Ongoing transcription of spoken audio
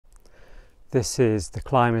This is the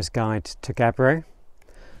climber's guide to Gabbro,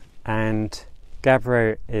 and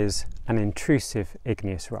Gabbro is an intrusive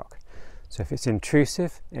igneous rock. So if it's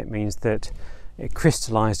intrusive, it means that it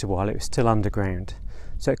crystallised while it was still underground.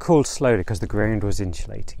 So it cooled slowly because the ground was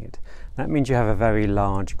insulating it. That means you have a very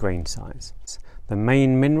large grain size. The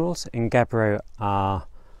main minerals in Gabbro are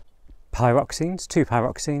pyroxenes, 2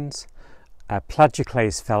 pyroxenes,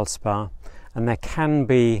 plagioclase feldspar, and there can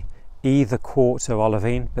be either quartz or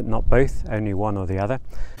olivine, but not both, only one or the other.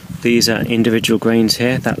 These are individual grains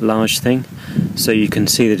here, that large thing. So you can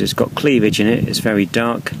see that it's got cleavage in it, it's very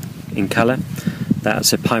dark in colour.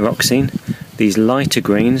 That's a pyroxene. These lighter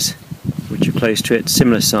grains, which are close to it,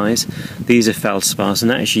 similar size, these are feldspars,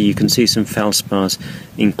 and actually you can see some feldspars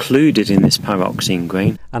included in this pyroxene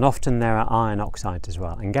grain. And often there are iron oxides as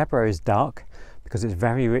well. And Gabbro is dark because it's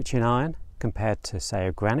very rich in iron compared to, say,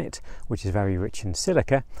 a granite, which is very rich in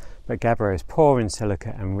silica, but Gabbro is poor in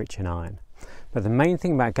silica and rich in iron. But the main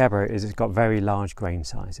thing about Gabbro is it's got very large grain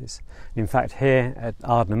sizes. In fact, here at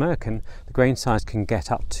Ardnamurchan, the grain size can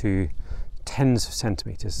get up to tens of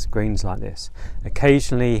centimetres, grains like this.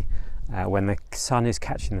 Occasionally, when the sun is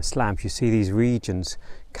catching the slabs, you see these regions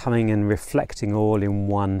coming and reflecting all in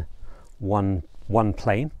one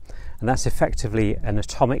plane. And that's effectively an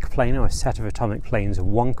atomic plane, or a set of atomic planes of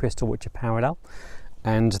one crystal which are parallel.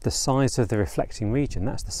 And the size of the reflecting region,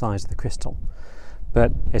 that's the size of the crystal.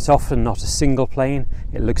 But it's often not a single plane.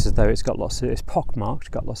 It looks as though it's pockmarked,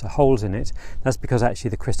 got lots of holes in it. That's because actually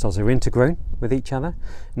the crystals are intergrown with each other.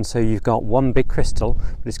 And so you've got one big crystal,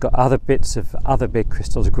 but it's got other bits of other big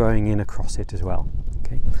crystals growing in across it as well.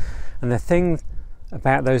 Okay? And the thing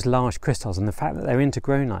about those large crystals and the fact that they're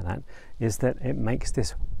intergrown like that is that it makes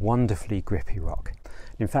this wonderfully grippy rock.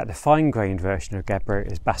 In fact, the fine-grained version of Gabbro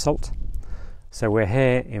is basalt. So we're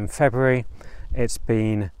here in February. It's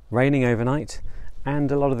been raining overnight, and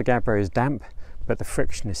a lot of the Gabbro is damp, but the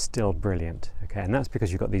friction is still brilliant. Okay, and that's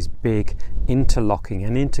because you've got these big interlocking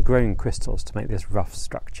and intergrown crystals to make this rough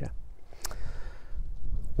structure.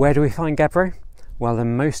 Where do we find Gabbro? Well, the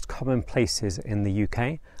most common places in the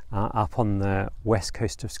UK are up on the west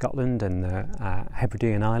coast of Scotland and the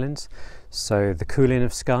Hebridean Islands. So the Cuillin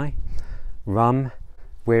of Skye, Rum,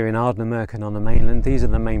 we're in Ardnamurchan on the mainland. These are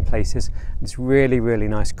the main places. It's really, really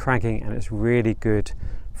nice cragging, and it's really good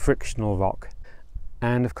frictional rock.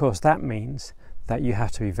 And of course that means that you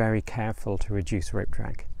have to be very careful to reduce rope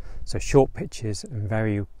drag. So short pitches and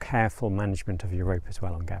very careful management of your rope as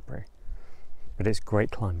well on Gabbro. But it's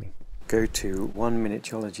great climbing. Go to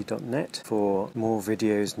OneMinuteGeology.net for more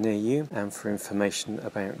videos near you and for information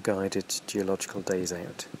about guided geological days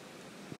out.